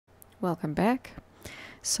Welcome back.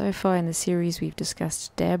 So far in the series we've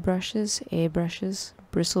discussed dab brushes, airbrushes,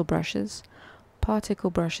 bristle brushes, particle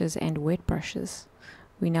brushes and wet brushes.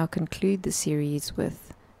 We now conclude the series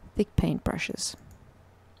with thick paint brushes.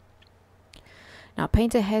 Now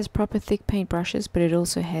Painter has proper thick paint brushes, but it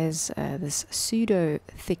also has this pseudo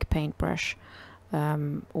thick paint brush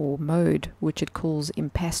or mode which it calls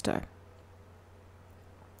Impasto.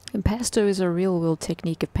 Impasto is a real-world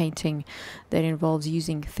technique of painting that involves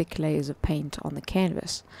using thick layers of paint on the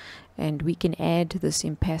canvas, and we can add this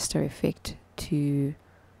impasto effect to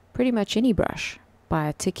pretty much any brush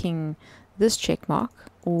by ticking this check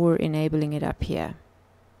mark or enabling it up here.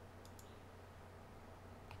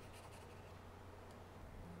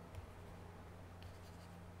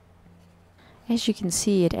 As you can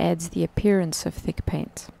see, it adds the appearance of thick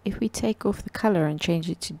paint. If we take off the color and change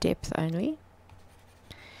it to depth only,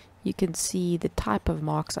 you can see the type of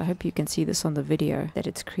marks. I hope you can see this on the video that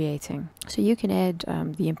it's creating. So you can add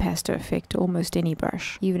the impasto effect to almost any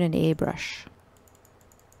brush, even an airbrush.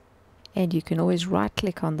 And you can always right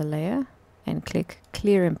click on the layer and click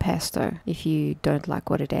clear impasto if you don't like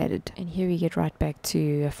what it added. And here we get right back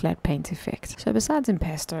to a flat paint effect. So besides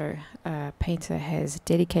impasto, Painter has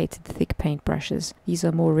dedicated thick paint brushes. These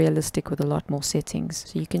are more realistic with a lot more settings.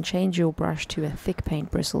 So you can change your brush to a thick paint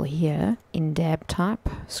bristle here. In dab type,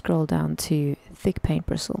 scroll down to thick paint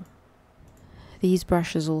bristle. These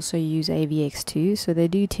brushes also use AVX2, so they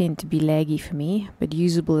do tend to be laggy for me, but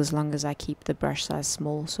usable as long as I keep the brush size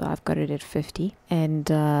small, so I've got it at 50. And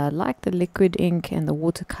like the liquid ink and the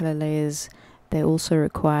watercolor layers, they also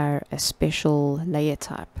require a special layer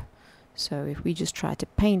type. So if we just try to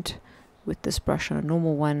paint with this brush on a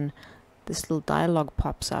normal one, this little dialog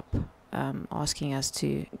pops up asking us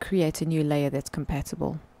to create a new layer that's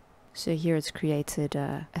compatible. So here it's created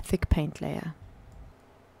a thick paint layer.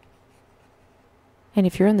 And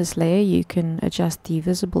if you're on this layer, you can adjust the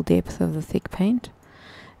visible depth of the thick paint.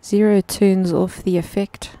 0 turns off the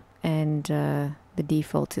effect, and the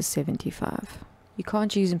default is 75. You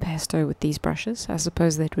can't use impasto with these brushes. I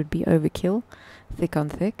suppose that would be overkill, thick on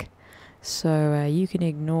thick. So you can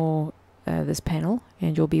ignore this panel,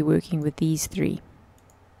 and you'll be working with these three.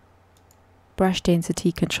 Brush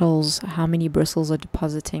density controls how many bristles are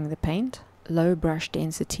depositing the paint. Low brush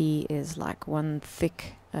density is like one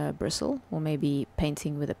thick bristle, or maybe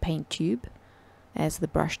painting with a paint tube. As the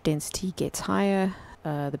brush density gets higher,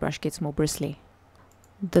 the brush gets more bristly.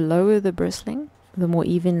 The lower the bristling, the more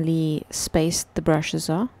evenly spaced the brushes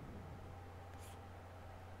are.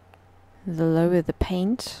 The lower the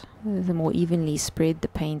paint, the more evenly spread the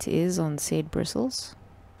paint is on said bristles.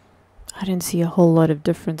 I don't see a whole lot of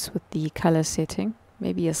difference with the color setting.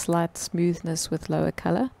 Maybe a slight smoothness with lower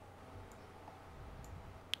color.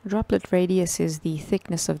 Droplet radius is the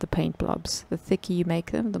thickness of the paint blobs. The thicker you make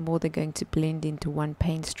them, the more they're going to blend into one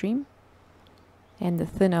paint stream. And the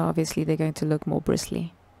thinner, obviously, they're going to look more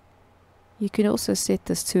bristly. You can also set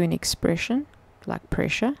this to an expression, like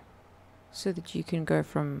pressure, so that you can go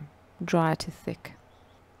from dry to thick.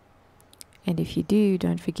 And if you do,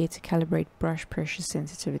 don't forget to calibrate brush pressure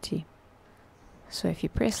sensitivity. So if you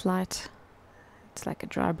press light, it's like a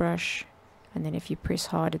dry brush, and then if you press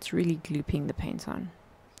hard, it's really glooping the paint on.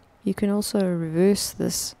 You can also reverse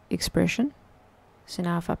this expression. So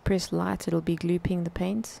now if I press light, it'll be glooping the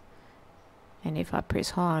paint, and if I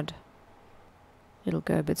press hard, it'll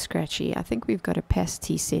go a bit scratchy. I think we've got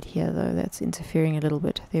opacity set here though, that's interfering a little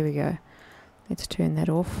bit. There we go. Let's turn that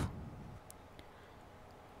off.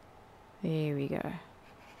 There we go.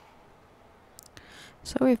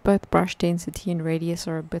 So if both brush density and radius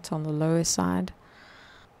are a bit on the lower side,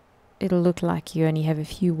 it'll look like you only have a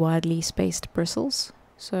few widely spaced bristles.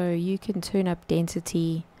 So you can turn up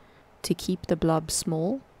density to keep the blobs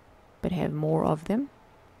small, but have more of them.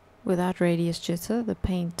 Without radius jitter, the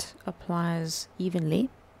paint applies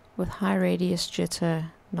evenly. With high radius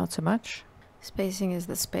jitter, not so much. Spacing is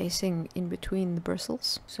the spacing in between the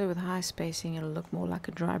bristles. So with high spacing, it'll look more like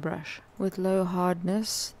a dry brush. With low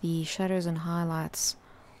hardness, the shadows and highlights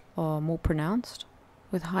are more pronounced.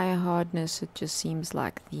 With higher hardness, it just seems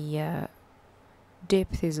like the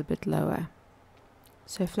depth is a bit lower.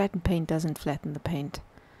 So flattened paint doesn't flatten the paint.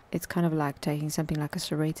 It's kind of like taking something like a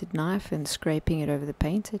serrated knife and scraping it over the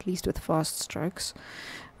paint, at least with fast strokes.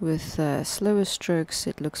 With slower strokes,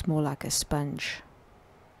 it looks more like a sponge.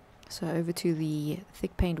 So over to the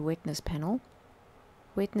thick paint wetness panel.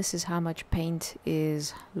 Wetness is how much paint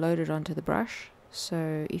is loaded onto the brush.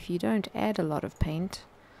 So if you don't add a lot of paint,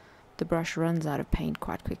 the brush runs out of paint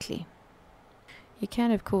quite quickly. You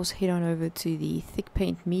can of course head on over to the thick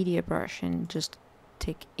paint media brush and just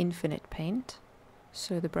tick infinite paint.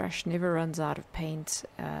 so the brush never runs out of paint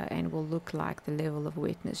and will look like the level of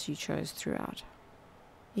wetness you chose throughout.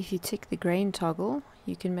 If you tick the grain toggle,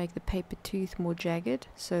 you can make the paper tooth more jagged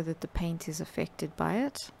so that the paint is affected by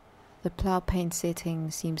it. The plow paint setting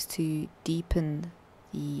seems to deepen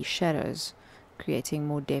the shadows, creating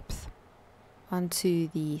more depth. Onto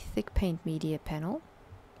the thick paint media panel.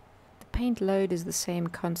 The paint load is the same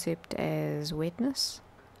concept as wetness.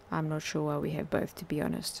 I'm not sure why we have both, to be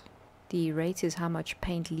honest. The rate is how much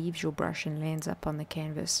paint leaves your brush and lands up on the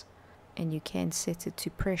canvas, and you can set it to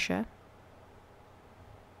pressure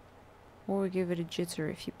or give it a jitter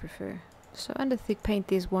if you prefer. So under thick paint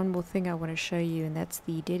there's one more thing I want to show you, and that's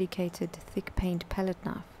the dedicated thick paint palette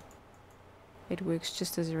knife. It works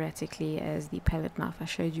just as erratically as the palette knife I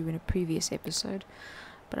showed you in a previous episode,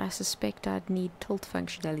 but I suspect I'd need tilt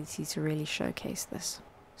functionality to really showcase this.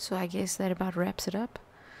 So I guess that about wraps it up.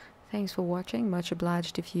 Thanks for watching, much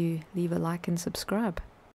obliged if you leave a like and subscribe.